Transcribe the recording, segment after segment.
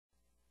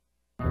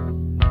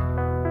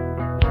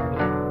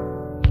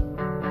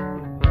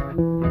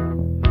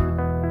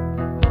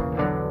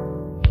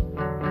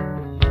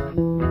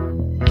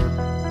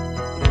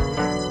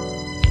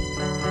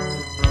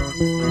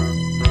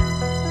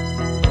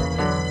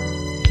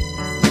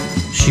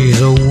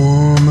She's a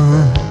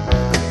woman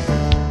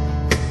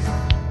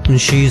and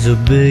she's a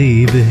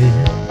baby.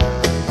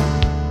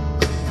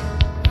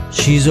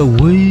 She's a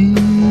witch,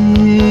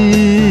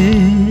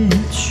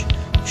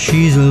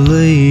 she's a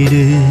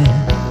lady.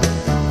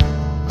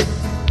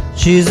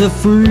 She's a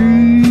free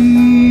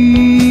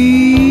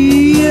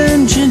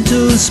and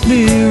gentle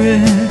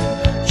spirit.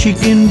 She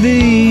can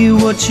be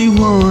what she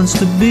wants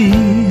to be,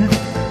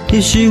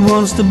 if she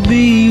wants to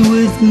be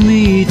with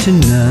me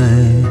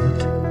tonight.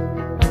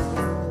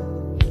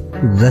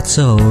 That's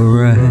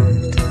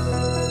alright.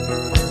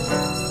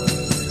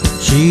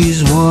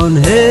 She's one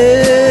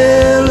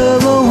hell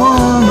of a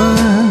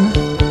woman,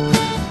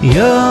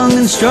 young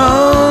and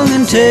strong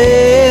and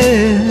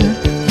tender,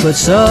 but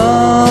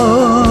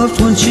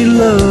soft when she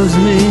loves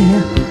me,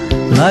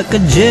 like a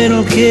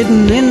gentle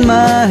kitten in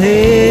my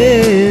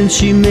head.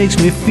 She makes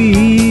me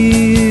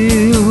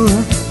feel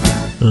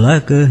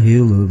like a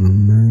hell of a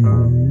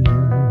man.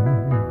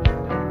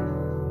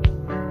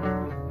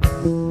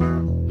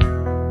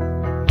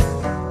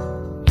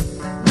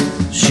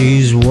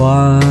 She's wild,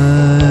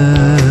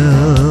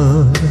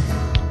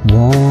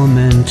 warm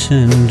and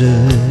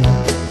tender.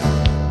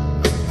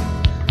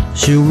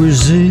 She'll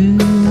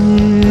resist,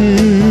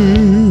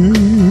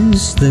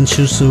 then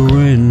she'll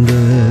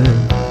surrender.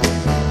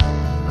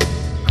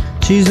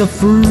 She's a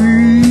free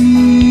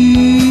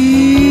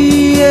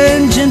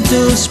and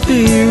gentle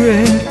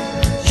spirit.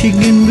 She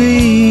can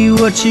be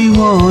what she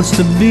wants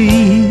to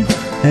be,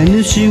 and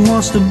if she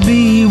wants to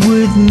be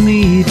with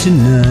me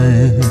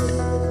tonight,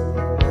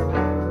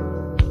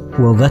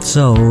 well, that's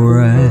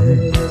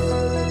alright.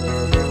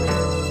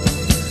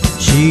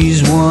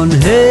 She's one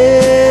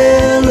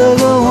hell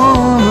of a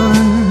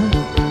woman,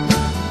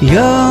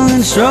 young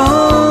and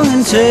strong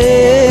and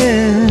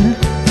tender,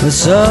 but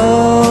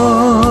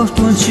soft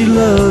when she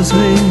loves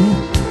me,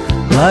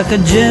 like a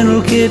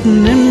gentle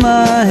kitten in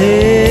my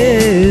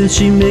head.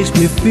 She makes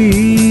me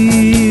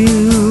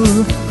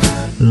feel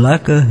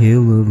like a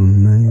hell of a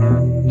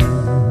man.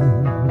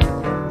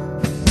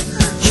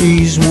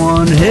 She's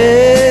one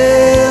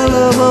hell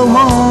of a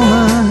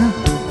woman,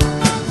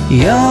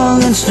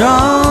 young and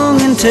strong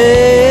and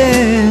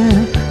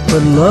tender,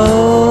 but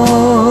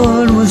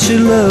Lord, when she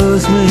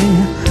loves me,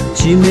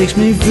 she makes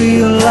me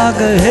feel like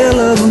a hell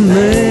of a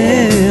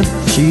man.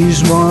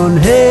 She's one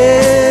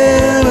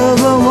hell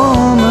of a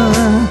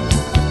woman,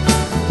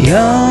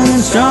 young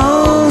and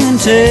strong and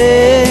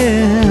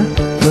tender,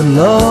 but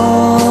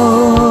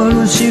Lord,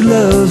 when she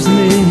loves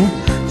me,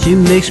 she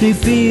makes me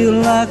feel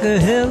like a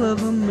hell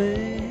of a man.